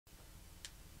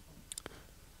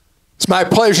my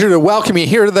pleasure to welcome you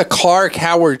here to the Clark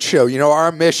Howard Show. You know,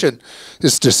 our mission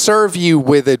is to serve you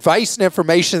with advice and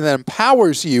information that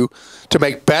empowers you to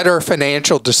make better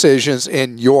financial decisions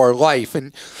in your life.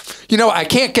 And, you know, I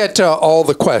can't get to all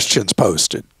the questions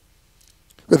posted.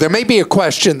 But there may be a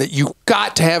question that you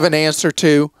got to have an answer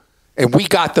to, and we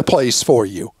got the place for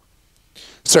you.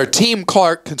 It's our Team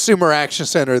Clark Consumer Action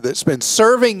Center that's been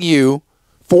serving you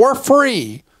for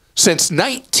free since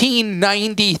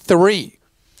 1993,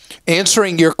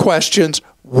 answering your questions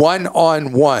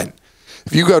one-on-one.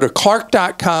 If you go to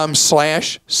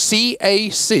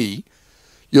clark.com/CAC,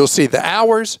 you'll see the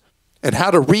hours and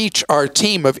how to reach our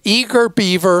team of eager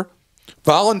beaver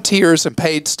volunteers and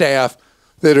paid staff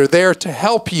that are there to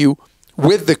help you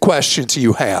with the questions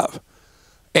you have.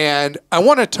 And I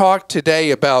want to talk today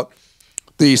about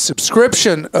the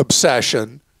subscription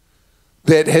obsession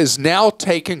that has now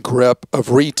taken grip of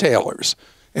retailers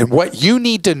and what you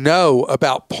need to know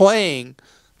about playing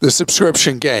the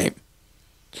subscription game.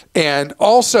 And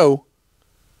also,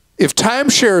 if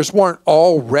timeshares weren't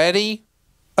already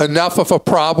enough of a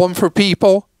problem for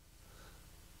people,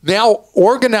 now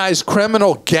organized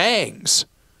criminal gangs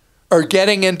are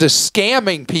getting into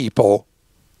scamming people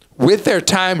with their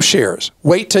timeshares.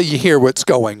 Wait till you hear what's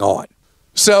going on.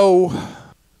 So,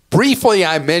 briefly,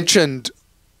 I mentioned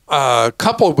a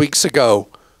couple of weeks ago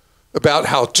about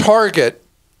how Target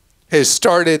has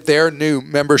started their new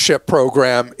membership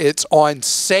program. It's on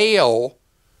sale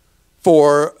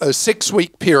for a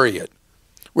 6-week period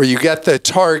where you get the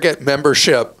Target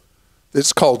membership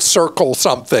that's called Circle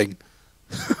something,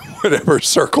 whatever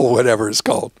it's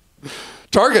called.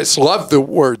 Target's loved the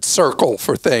word circle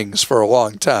for things for a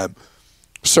long time.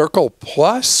 Circle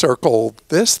Plus, Circle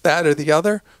this, that, or the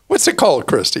other. What's it called,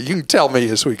 Christa? You can tell me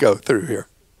as we go through here.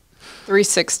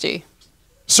 360.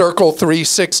 Circle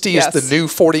 360 Yes. is the new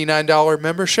 $49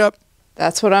 membership?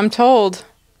 That's what I'm told.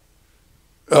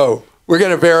 Oh, we're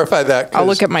going to verify that. I'll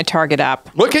look at my Target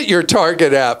app. Look at your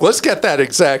Target app. Let's get that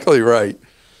exactly right.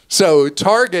 So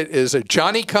Target is a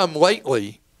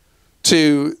Johnny-come-lately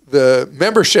to the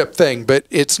membership thing, but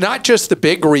it's not just the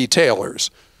big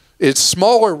retailers. It's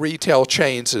smaller retail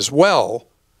chains as well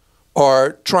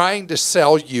are trying to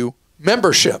sell you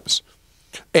memberships.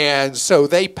 And so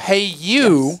they pay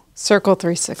you. Yes. Circle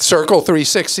 360. Circle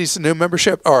 360 is the new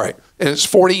membership? All right. And it's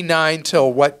 $49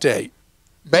 till what date?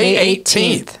 May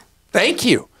 18th. Thank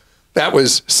you. That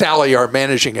was Sally, our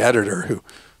managing editor, who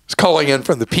was calling in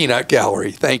from the peanut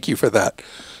gallery. Thank you for that.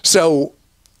 So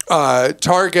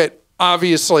Target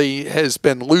obviously has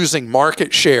been losing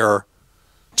market share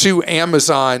to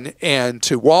Amazon and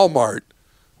to Walmart.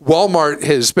 Walmart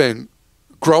has been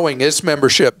growing its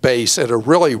membership base at a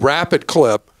really rapid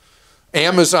clip.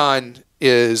 Amazon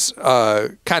is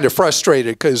kind of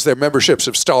frustrated because their memberships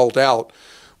have stalled out,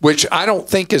 which I don't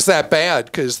think is that bad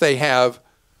because they have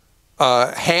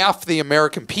half the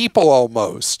American people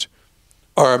almost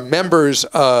are members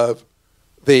of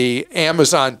the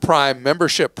Amazon Prime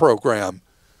membership program.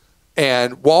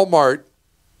 And Walmart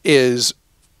is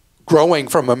growing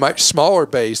from a much smaller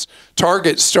base.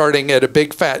 Target's starting at a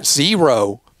big fat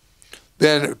zero.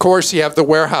 Then, of course, you have the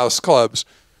warehouse clubs,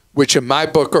 which in my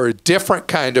book are a different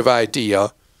kind of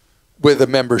idea with a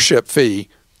membership fee.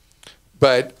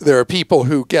 But there are people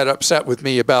who get upset with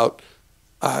me about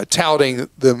touting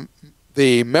the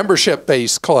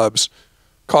membership-based clubs,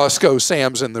 Costco,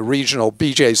 Sam's, and the regional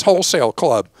BJ's Wholesale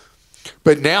Club.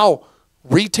 But now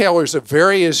retailers of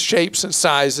various shapes and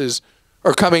sizes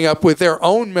are coming up with their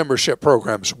own membership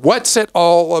programs. What's it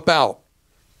all about?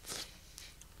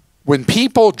 When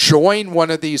people join one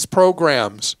of these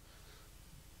programs,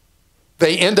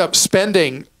 they end up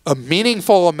spending a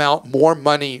meaningful amount more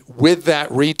money with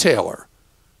that retailer.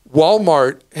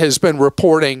 Walmart has been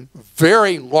reporting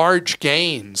very large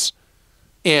gains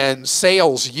in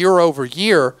sales year over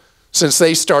year since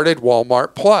they started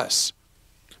Walmart Plus.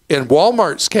 In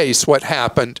Walmart's case, what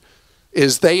happened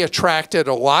is they attracted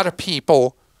a lot of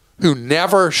people who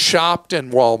never shopped in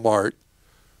Walmart,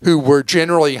 who were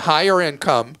generally higher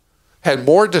income, had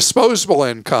more disposable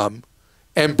income,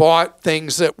 and bought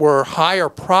things that were higher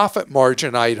profit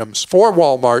margin items for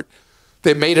Walmart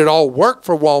that made it all work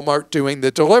for Walmart doing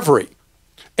the delivery.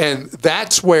 And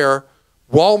that's where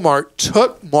Walmart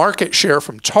took market share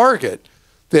from Target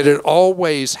that had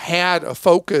always had a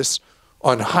focus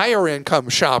on higher income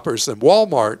shoppers than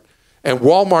Walmart, and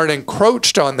Walmart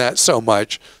encroached on that so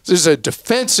much. This is a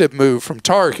defensive move from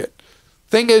Target.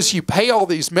 Thing is, you pay all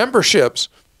these memberships.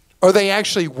 Are they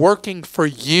actually working for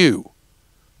you?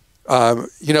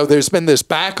 You know, there's been this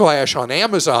backlash on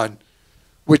Amazon,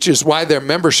 which is why their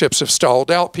memberships have stalled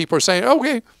out. People are saying,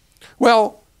 okay,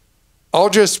 well, I'll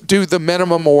just do the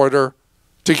minimum order.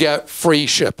 to get free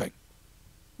shipping,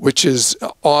 which is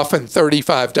often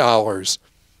 $35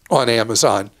 on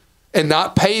Amazon, and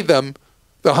not pay them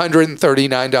the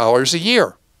 $139 a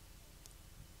year.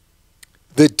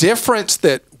 The difference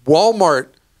that Walmart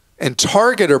and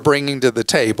Target are bringing to the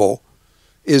table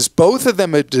is both of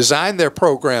them have designed their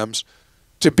programs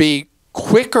to be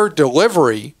quicker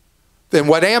delivery than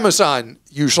what Amazon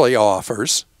usually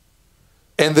offers,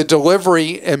 and the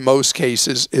delivery in most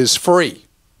cases is free.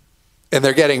 And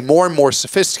they're getting more and more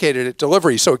sophisticated at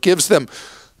delivery, so it gives them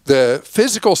the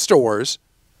physical stores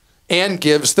and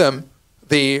gives them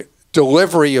the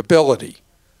delivery ability.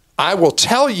 I will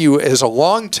tell you, as a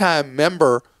longtime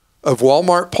member of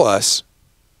Walmart Plus,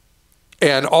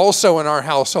 and also in our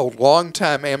household,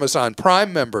 longtime Amazon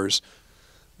Prime members,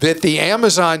 that the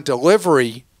Amazon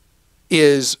delivery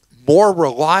is more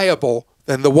reliable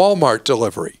than the Walmart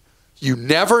delivery. You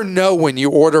never know when you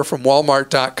order from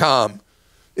Walmart.com,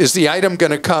 is the item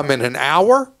going to come in an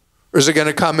hour or is it going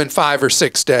to come in 5 or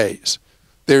 6 days?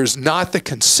 There's not the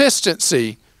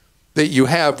consistency that you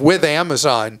have with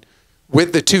Amazon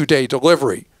with the 2-day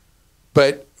delivery.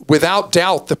 But without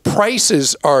doubt, the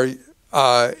prices are,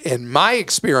 in my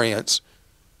experience,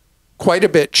 quite a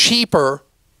bit cheaper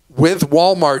with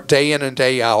Walmart day in and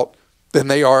day out than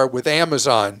they are with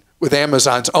Amazon, with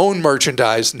Amazon's own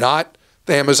merchandise, not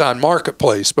the Amazon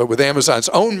marketplace, but with Amazon's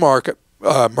own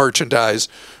merchandise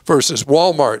versus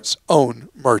Walmart's own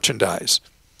merchandise.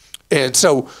 And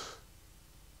so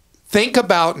think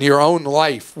about in your own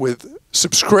life with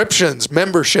subscriptions,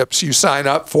 memberships you sign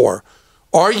up for.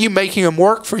 Are you making them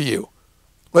work for you?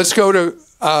 Let's go to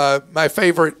my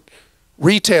favorite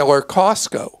retailer,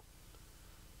 Costco.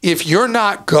 If you're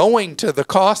not going to the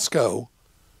Costco,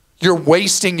 you're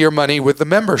wasting your money with the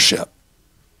membership.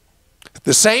 At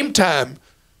the same time,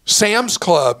 Sam's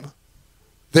Club,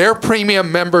 their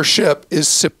premium membership is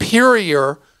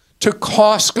superior to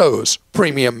Costco's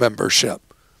premium membership,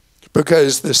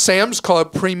 because the Sam's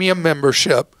Club premium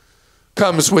membership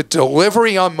comes with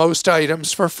delivery on most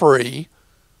items for free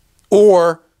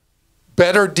or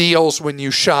better deals when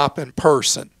you shop in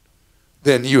person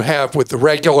than you have with the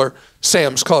regular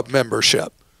Sam's Club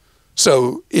membership.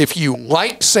 So if you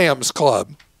like Sam's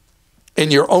Club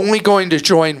and you're only going to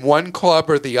join one club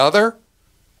or the other,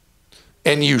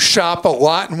 and you shop a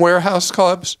lot in warehouse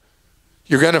clubs,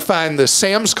 you're going to find the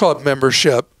Sam's Club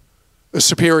membership a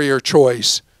superior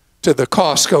choice to the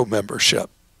Costco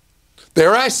membership.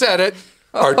 There, I said it.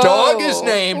 Our dog is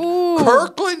named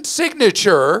Kirkland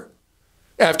Signature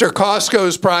after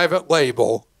Costco's private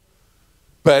label,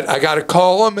 but I got to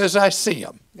call them as I see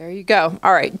them. There you go.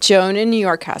 All right. Joan in New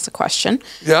York has a question.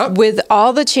 Yeah. With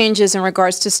all the changes in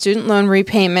regards to student loan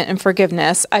repayment and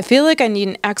forgiveness, I feel like I need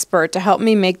an expert to help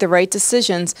me make the right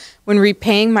decisions when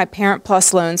repaying my Parent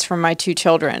Plus loans for my 2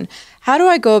 children. How do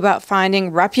I go about finding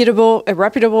a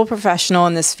reputable professional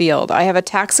in this field? I have a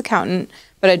tax accountant,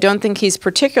 but I don't think he's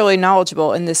particularly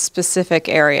knowledgeable in this specific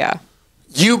area.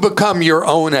 You become your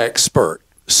own expert.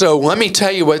 So let me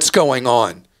tell you what's going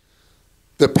on.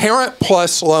 The Parent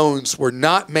Plus loans were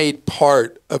not made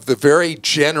part of the very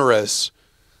generous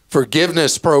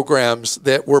forgiveness programs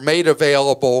that were made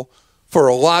available for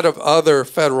a lot of other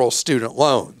federal student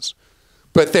loans.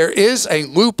 But there is a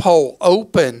loophole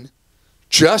open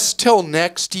just till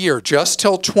next year, just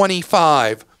till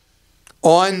 25,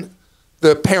 on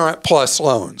the Parent Plus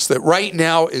loans that right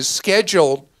now is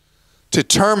scheduled to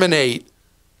terminate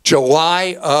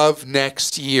July of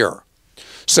next year.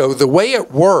 So the way it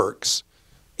works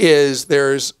is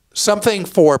there's something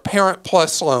for Parent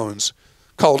Plus loans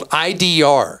called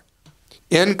IDR,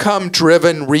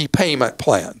 Income-Driven Repayment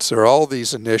Plans. There are all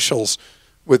these initials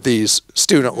with these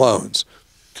student loans.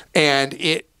 And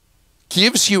it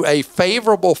gives you a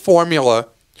favorable formula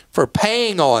for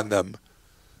paying on them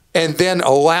and then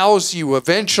allows you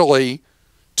eventually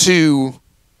to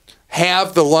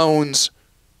have the loans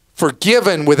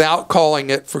forgiven without calling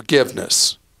it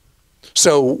forgiveness.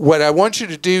 So what I want you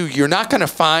to do, you're not going to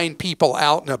find people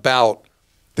out and about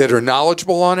that are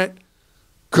knowledgeable on it.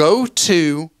 Go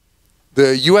to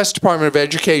the U.S. Department of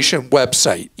Education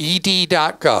website,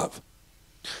 ed.gov,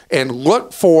 and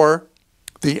look for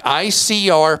the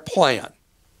ICR plan,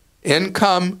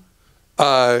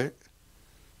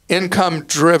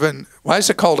 income-driven. Why is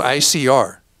it called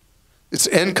ICR? It's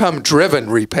income-driven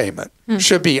repayment.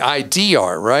 Should be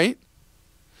IDR, right?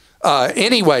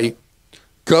 Anyway,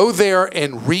 go there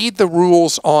and read the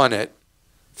rules on it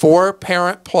for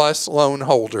Parent Plus loan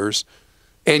holders,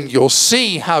 and you'll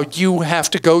see how you have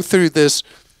to go through this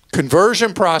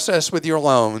conversion process with your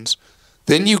loans.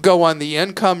 Then you go on the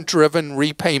income-driven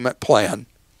repayment plan,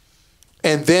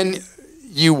 and then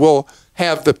you will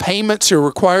have the payments you're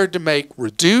required to make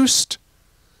reduced,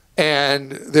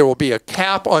 and there will be a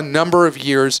cap on number of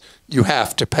years you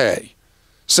have to pay.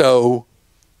 So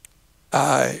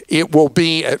it will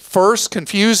be at first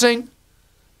confusing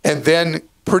and then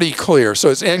pretty clear. So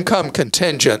it's income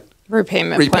contingent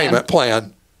repayment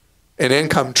plan and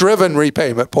income driven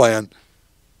repayment plan.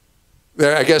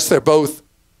 I guess they're both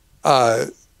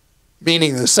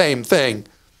meaning the same thing.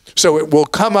 So it will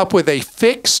come up with a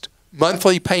fixed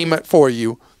monthly payment for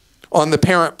you on the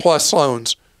Parent Plus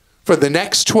loans for the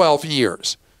next 12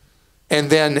 years. And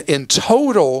then in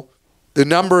total, the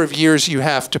number of years you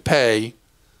have to pay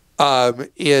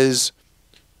is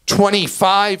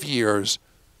 25 years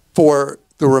for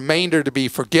the remainder to be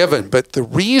forgiven. But the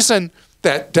reason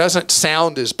that doesn't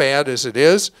sound as bad as it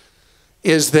is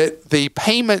that the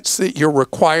payments that you're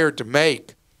required to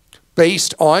make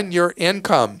based on your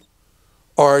income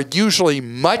are usually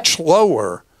much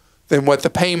lower than what the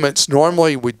payments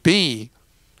normally would be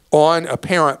on a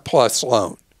Parent Plus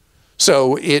loan.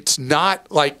 So it's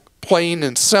not like plain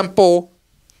and simple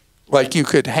like you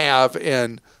could have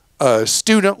in a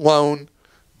student loan,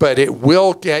 but it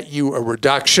will get you a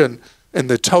reduction in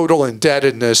the total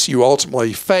indebtedness you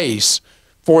ultimately face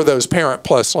for those Parent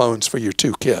Plus loans for your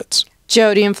 2 kids.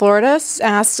 Jody in Florida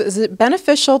asks, is it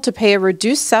beneficial to pay a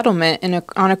reduced settlement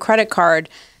on a credit card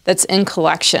that's in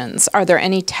collections? Are there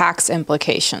any tax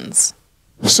implications?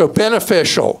 So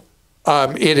beneficial.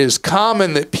 It is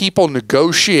common that people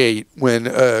negotiate when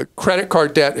a credit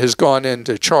card debt has gone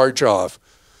into charge-off,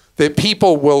 that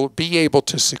people will be able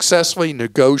to successfully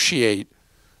negotiate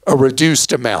a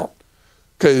reduced amount.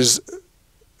 Because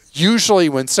usually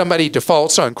when somebody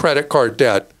defaults on credit card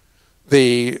debt,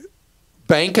 the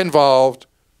bank involved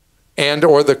and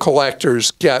or the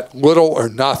collectors get little or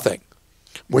nothing.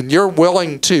 When you're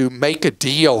willing to make a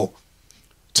deal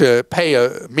to pay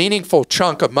a meaningful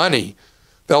chunk of money,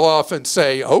 they'll often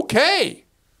say, okay,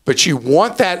 but you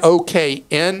want that okay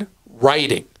in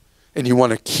writing. And you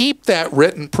want to keep that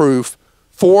written proof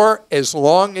for as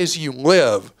long as you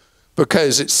live,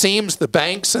 because it seems the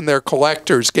banks and their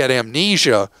collectors get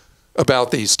amnesia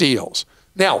about these deals.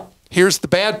 Now, here's the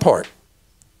bad part.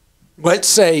 Let's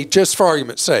say, just for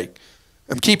argument's sake,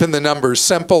 I'm keeping the numbers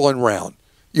simple and round.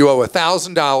 You owe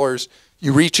 $1,000,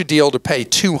 you reach a deal to pay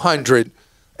 $200,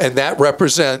 and that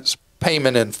represents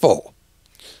payment in full.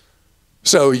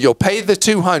 So you'll pay the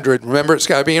 $200, remember it's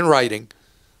got to be in writing,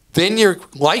 then you're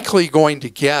likely going to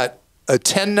get a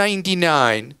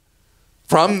 1099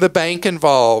 from the bank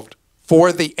involved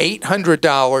for the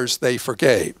 $800 they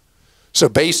forgave. So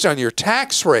based on your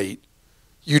tax rate,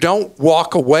 you don't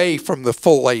walk away from the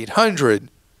full $800,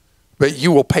 but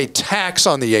you will pay tax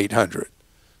on the $800.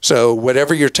 So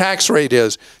whatever your tax rate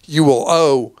is, you will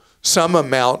owe some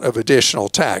amount of additional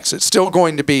tax. It's still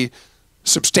going to be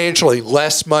substantially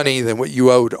less money than what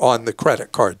you owed on the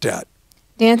credit card debt.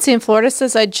 Nancy in Florida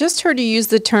says, I just heard you use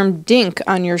the term DINK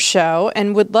on your show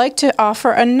and would like to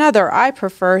offer another. I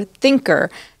prefer thinker.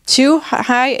 2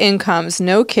 high incomes,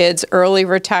 no kids, early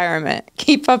retirement.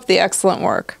 Keep up the excellent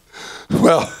work.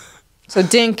 Well, so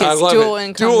DINK is dual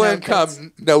income, dual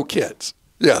income, no kids.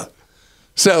 Yeah.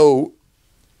 So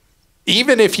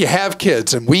even if you have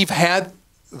kids, and we've had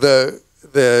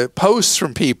the posts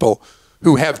from people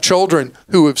who have children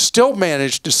who have still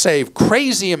managed to save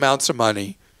crazy amounts of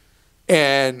money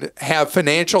and have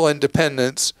financial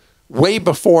independence way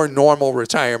before normal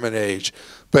retirement age.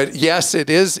 But yes, it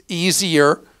is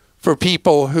easier for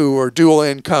people who are dual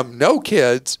income, no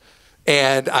kids.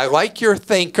 And I like your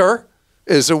thinker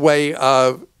as a way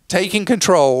of taking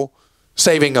control,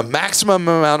 saving a maximum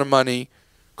amount of money,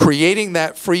 creating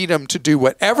that freedom to do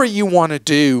whatever you want to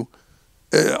do,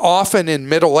 often in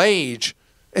middle age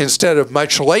instead of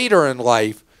much later in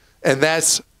life. And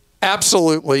that's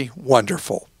absolutely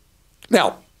wonderful.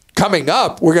 Now, coming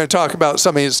up, we're going to talk about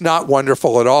something that's not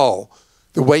wonderful at all.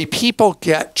 The way people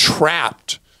get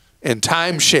trapped in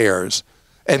timeshares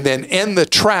and then in the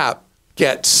trap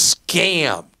get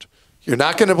scammed. You're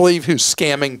not going to believe who's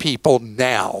scamming people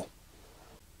now.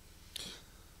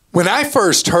 When I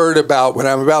first heard about what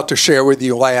I'm about to share with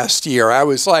you last year, I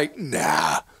was like,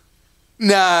 nah,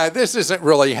 this isn't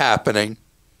really happening.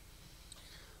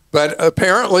 But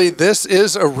apparently this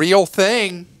is a real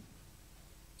thing.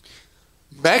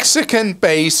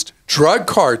 Mexican-based drug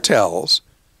cartels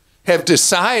have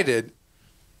decided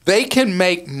they can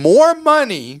make more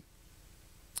money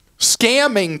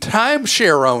scamming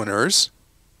timeshare owners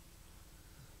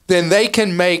than they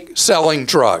can make selling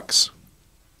drugs.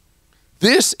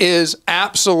 This is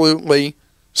absolutely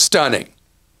stunning.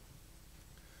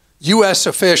 U.S.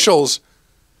 officials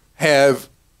have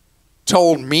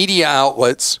told media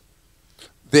outlets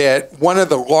that one of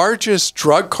the largest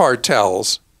drug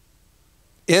cartels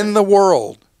in the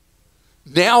world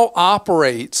now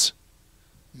operates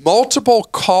multiple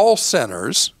call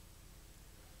centers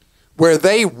where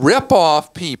they rip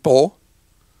off people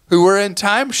who are in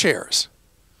timeshares.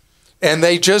 And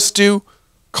they just do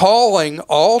calling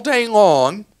all day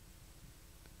long,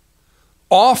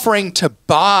 offering to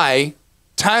buy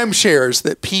timeshares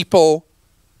that people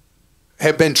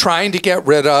have been trying to get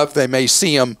rid of. They may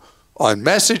see them on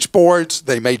message boards.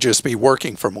 They may just be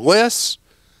working from lists.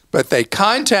 But they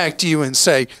contact you and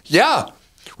say, yeah,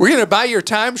 we're going to buy your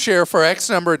timeshare for X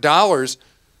number of dollars.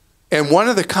 And one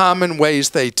of the common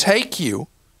ways they take you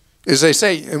is they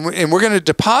say, and we're going to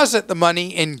deposit the money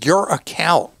in your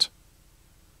account.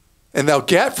 And they'll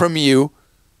get from you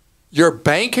your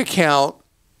bank account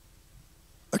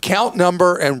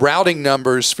number and routing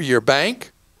numbers for your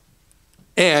bank.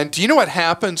 And do you know what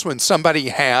happens when somebody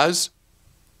has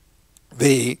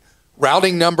the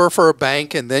routing number for a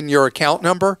bank and then your account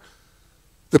number?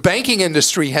 The banking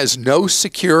industry has no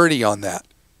security on that.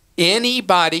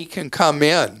 Anybody can come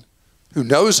in who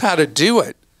knows how to do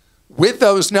it with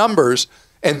those numbers,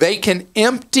 and they can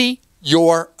empty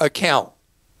your account.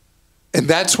 And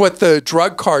that's what the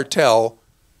drug cartel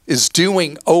is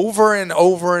doing over and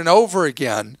over and over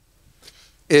again,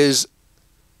 is,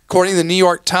 according to the New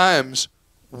York Times,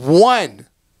 one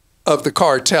of the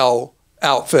cartel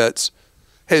outfits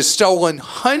has stolen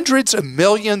hundreds of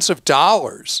millions of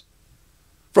dollars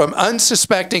from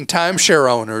unsuspecting timeshare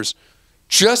owners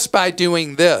just by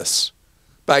doing this,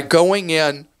 by going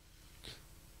in,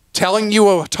 telling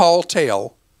you a tall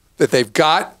tale that they've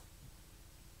got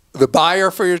the buyer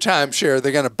for your timeshare,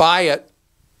 they're going to buy it,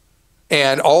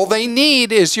 and all they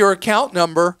need is your account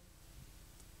number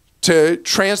to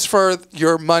transfer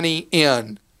your money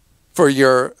in for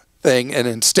your thing, and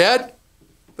instead,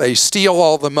 they steal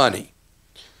all the money.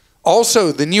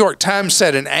 Also, the New York Times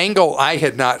said an angle I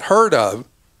had not heard of,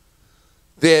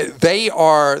 that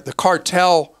the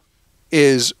cartel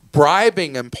is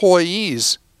bribing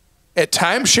employees at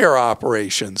timeshare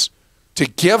operations to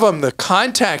give them the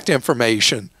contact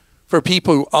information for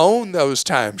people who own those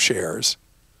timeshares,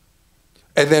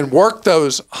 and then work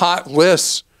those hot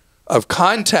lists of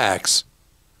contacts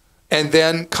and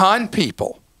then con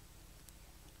people.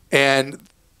 And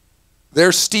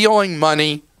they're stealing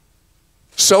money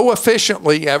so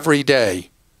efficiently every day.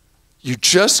 You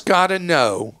just got to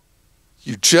know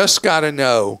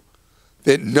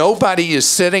that nobody is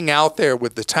sitting out there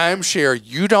with the timeshare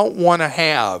you don't want to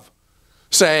have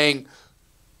saying,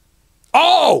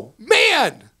 oh,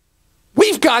 man,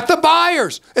 we've got the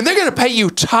buyers, and they're going to pay you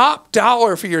top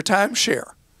dollar for your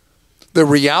timeshare. The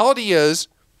reality is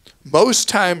most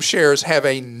timeshares have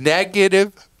a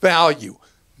negative value.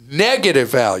 Negative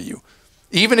value.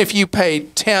 Even if you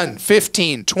paid $10,000,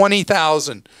 $15,000,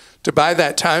 $20,000 to buy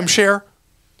that timeshare,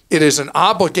 it is an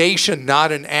obligation,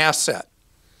 not an asset.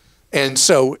 And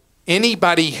so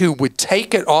anybody who would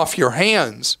take it off your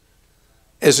hands,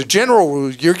 as a general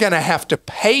rule, you're going to have to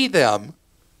pay them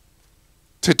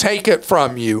to take it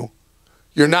from you.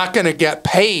 You're not going to get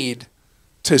paid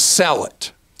to sell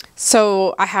it.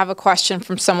 So I have a question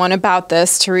from someone about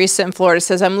this. Teresa in Florida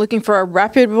says, I'm looking for a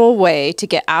reputable way to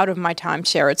get out of my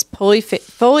timeshare. It's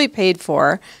fully paid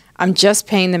for. I'm just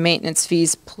paying the maintenance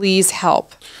fees. Please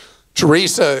help.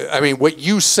 Teresa, I mean, what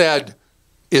you said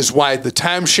is why the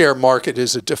timeshare market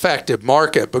is a defective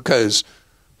market, because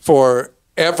for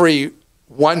every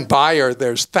one buyer,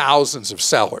 there's thousands of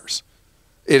sellers.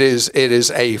 It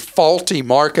is a faulty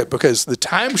market because the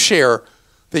timeshare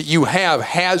that you have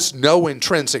has no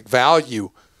intrinsic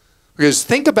value. Because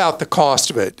think about the cost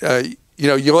of it.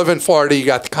 You live in Florida, you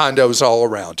got the condos all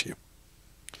around you.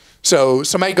 So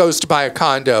somebody goes to buy a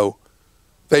condo,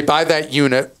 they buy that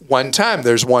unit one time,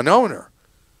 there's one owner.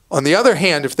 On the other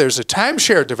hand, if there's a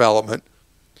timeshare development,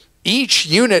 each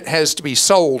unit has to be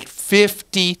sold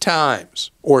 50 times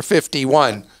or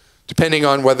 51, depending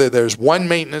on whether there's one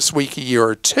maintenance week a year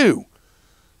or two.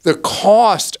 The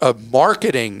cost of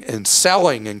marketing and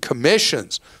selling and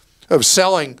commissions of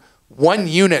selling one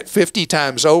unit 50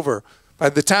 times over, by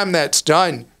the time that's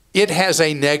done, it has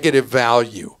a negative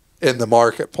value in the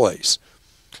marketplace.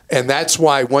 And that's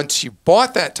why once you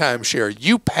bought that timeshare,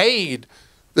 you paid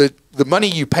the money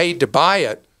you paid to buy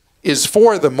it is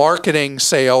for the marketing,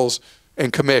 sales,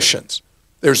 and commissions.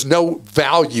 There's no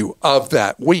value of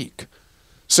that week.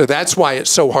 So that's why it's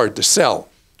so hard to sell.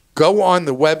 Go on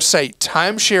the website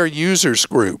Timeshare Users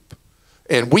Group,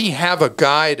 and we have a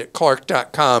guide at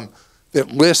Clark.com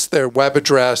that lists their web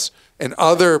address and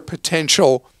other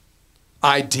potential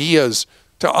ideas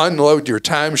to unload your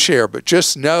timeshare. But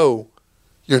just know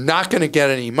you're not going to get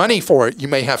any money for it. You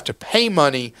may have to pay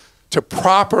money to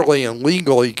properly and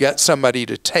legally get somebody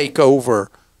to take over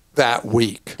that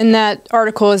week. And that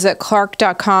article is at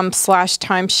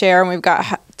clark.com/timeshare. And we've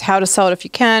got how to sell it if you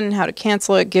can, how to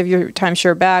cancel it, give your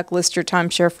timeshare back, list your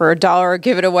timeshare for $1,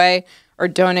 give it away, or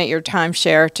donate your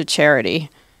timeshare to charity.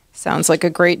 Sounds like a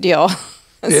great deal.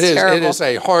 It is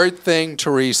a hard thing,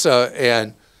 Teresa.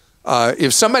 And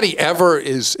if somebody ever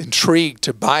is intrigued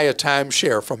to buy a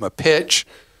timeshare from a pitch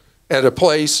at a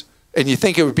place and you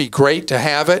think it would be great to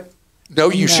have it, no,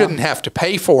 you shouldn't have to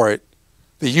pay for it.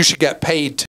 That you should get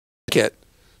paid to take it.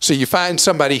 So you find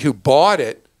somebody who bought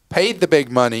it, paid the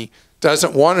big money,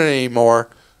 doesn't want it anymore,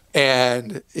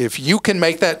 and if you can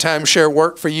make that timeshare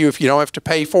work for you, if you don't have to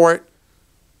pay for it,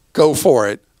 go for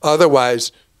it.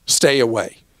 Otherwise, stay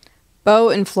away. Bo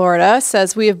in Florida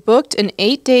says, we have booked an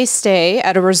 8-day stay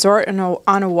at a resort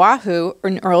on Oahu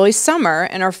in early summer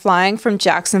and are flying from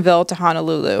Jacksonville to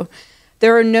Honolulu.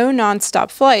 There are no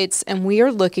nonstop flights, and we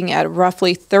are looking at a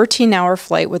roughly 13-hour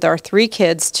flight with our 3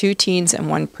 kids, 2 teens and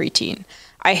 1 preteen.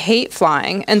 I hate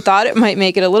flying and thought it might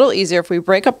make it a little easier if we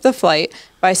break up the flight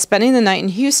by spending the night in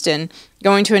Houston,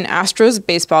 going to an Astros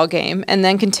baseball game, and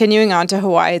then continuing on to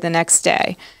Hawaii the next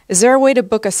day. Is there a way to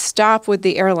book a stop with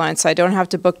the airline so I don't have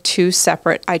to book 2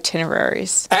 separate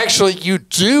itineraries? Actually, you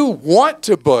do want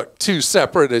to book 2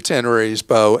 separate itineraries,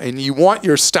 Bo, and you want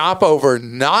your stopover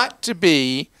not to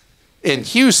be in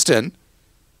Houston,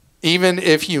 even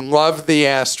if you love the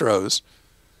Astros.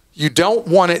 You don't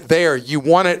want it there. You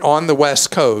want it on the West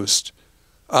Coast,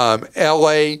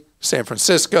 L.A., San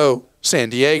Francisco, San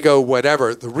Diego,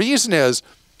 whatever. The reason is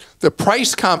the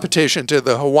price competition to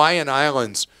the Hawaiian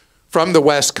Islands from the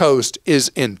West Coast is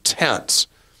intense.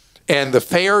 And the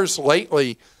fares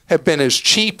lately have been as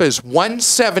cheap as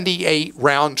 $178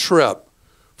 round trip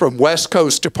from West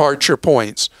Coast departure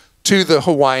points to the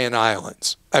Hawaiian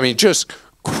Islands. I mean, just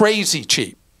crazy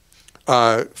cheap.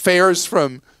 Fares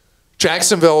from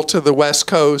Jacksonville to the West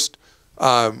Coast,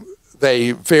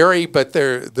 they vary, but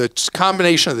the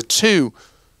combination of the two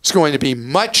is going to be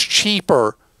much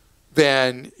cheaper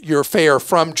than your fare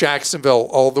from Jacksonville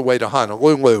all the way to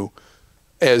Honolulu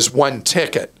as one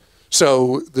ticket.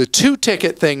 So the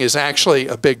 2-ticket thing is actually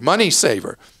a big money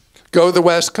saver. Go to the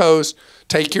West Coast,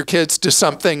 take your kids to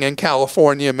something in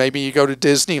California. Maybe you go to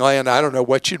Disneyland. I don't know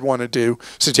what you'd want to do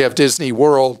since you have Disney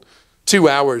World 2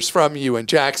 hours from you in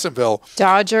Jacksonville.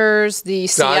 Dodgers, the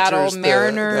Seattle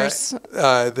Mariners.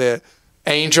 The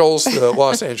Angels, the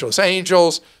Los Angeles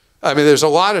Angels. I mean, there's a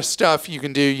lot of stuff you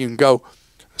can do. You can go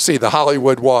see the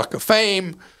Hollywood Walk of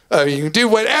Fame. You can do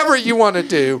whatever you want to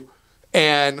do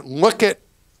and look at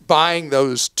buying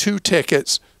those 2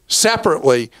 tickets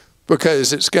separately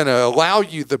because it's going to allow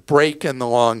you the break in the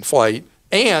long flight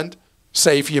and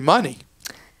save you money.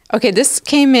 Okay, this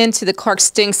came into the Clark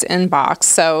Stinks inbox,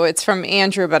 so it's from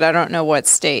Andrew, but I don't know what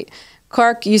state.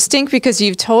 Clark, you stink because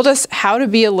you've told us how to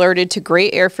be alerted to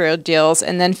great airfare deals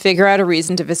and then figure out a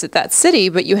reason to visit that city,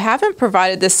 but you haven't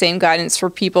provided the same guidance for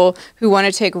people who want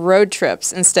to take road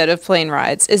trips instead of plane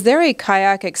rides. Is there a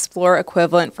Kayak Explorer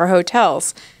equivalent for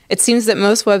hotels? It seems that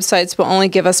most websites will only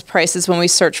give us prices when we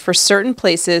search for certain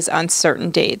places on certain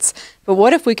dates. But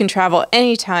what if we can travel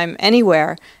anytime,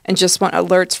 anywhere, and just want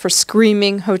alerts for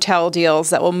screaming hotel deals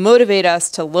that will motivate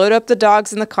us to load up the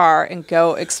dogs in the car and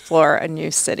go explore a new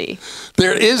city?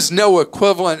 There is no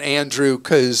equivalent, Andrew,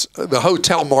 because the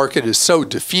hotel market is so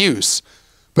diffuse.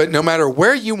 But no matter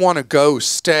where you want to go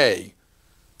stay,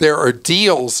 there are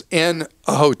deals in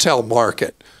a hotel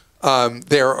market.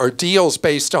 There are deals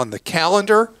based on the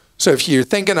calendar. So if you're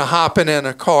thinking of hopping in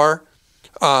a car,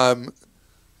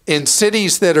 in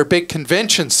cities that are big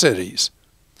convention cities,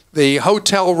 the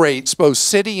hotel rates, both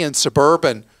city and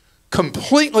suburban,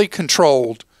 completely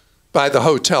controlled by the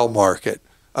hotel market.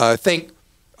 Think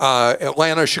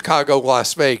Atlanta, Chicago,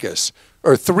 Las Vegas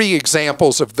are 3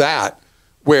 examples of that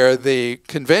where the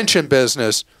convention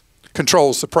business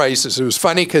controls the prices. It was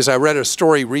funny because I read a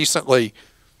story recently,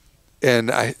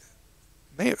 and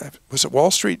was it Wall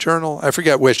Street Journal? I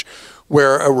forget which,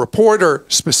 where a reporter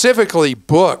specifically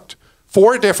booked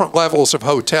 4 different levels of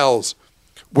hotels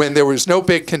when there was no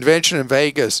big convention in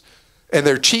Vegas, and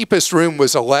their cheapest room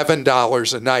was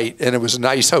 $11 a night, and it was a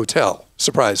nice hotel,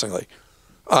 surprisingly.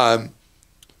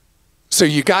 So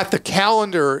you got the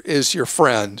calendar as your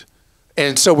friend,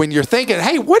 and so when you're thinking,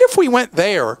 hey, what if we went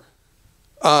there,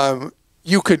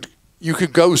 you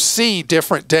could go see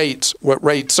different dates, what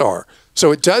rates are.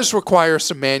 So it does require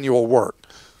some manual work.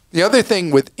 The other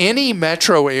thing with any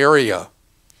metro area,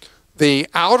 the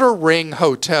outer ring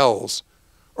hotels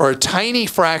are a tiny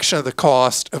fraction of the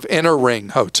cost of inner ring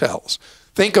hotels.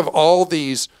 Think of all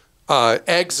these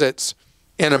exits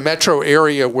in a metro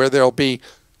area where there'll be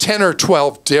 10 or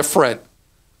 12 different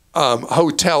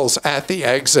hotels at the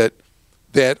exit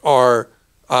that are,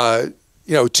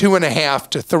 2.5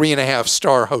 to 3.5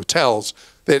 star hotels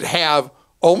that have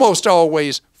almost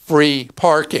always free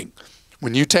parking.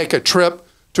 When you take a trip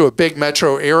to a big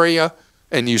metro area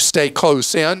and you stay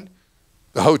close in,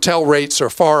 the hotel rates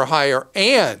are far higher,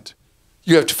 and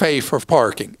you have to pay for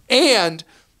parking, and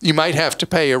you might have to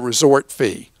pay a resort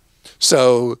fee.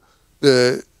 So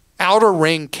the outer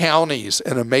ring counties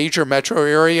in a major metro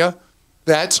area,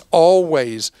 that's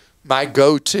always my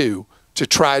go-to to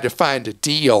try to find a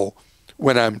deal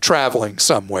when I'm traveling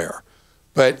somewhere.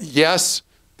 But yes,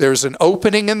 there's an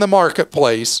opening in the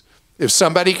marketplace. If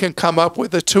somebody can come up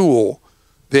with a tool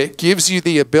that gives you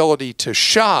the ability to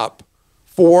shop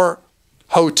for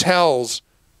hotels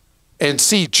and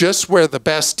see just where the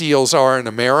best deals are in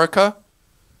America,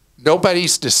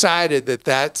 nobody's decided that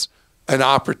that's an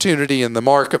opportunity in the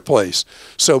marketplace.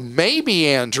 So maybe,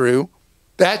 Andrew,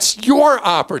 that's your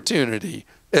opportunity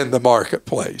in the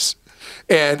marketplace.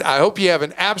 And I hope you have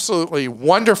an absolutely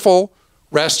wonderful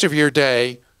rest of your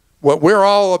day. What we're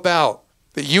all about,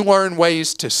 that you learn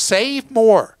ways to save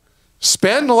more,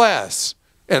 spend less,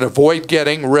 and avoid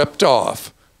getting ripped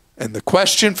off. And the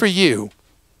question for you,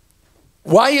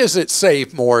 why is it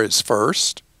save more is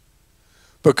first?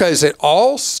 Because it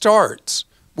all starts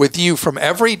with you, from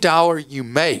every dollar you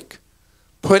make,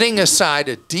 putting aside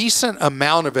a decent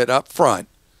amount of it up front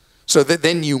so that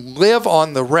then you live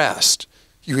on the rest.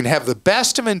 You can have the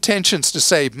best of intentions to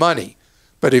save money,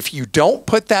 but if you don't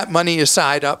put that money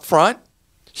aside up front,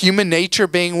 human nature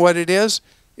being what it is,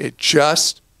 it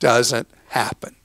just doesn't happen.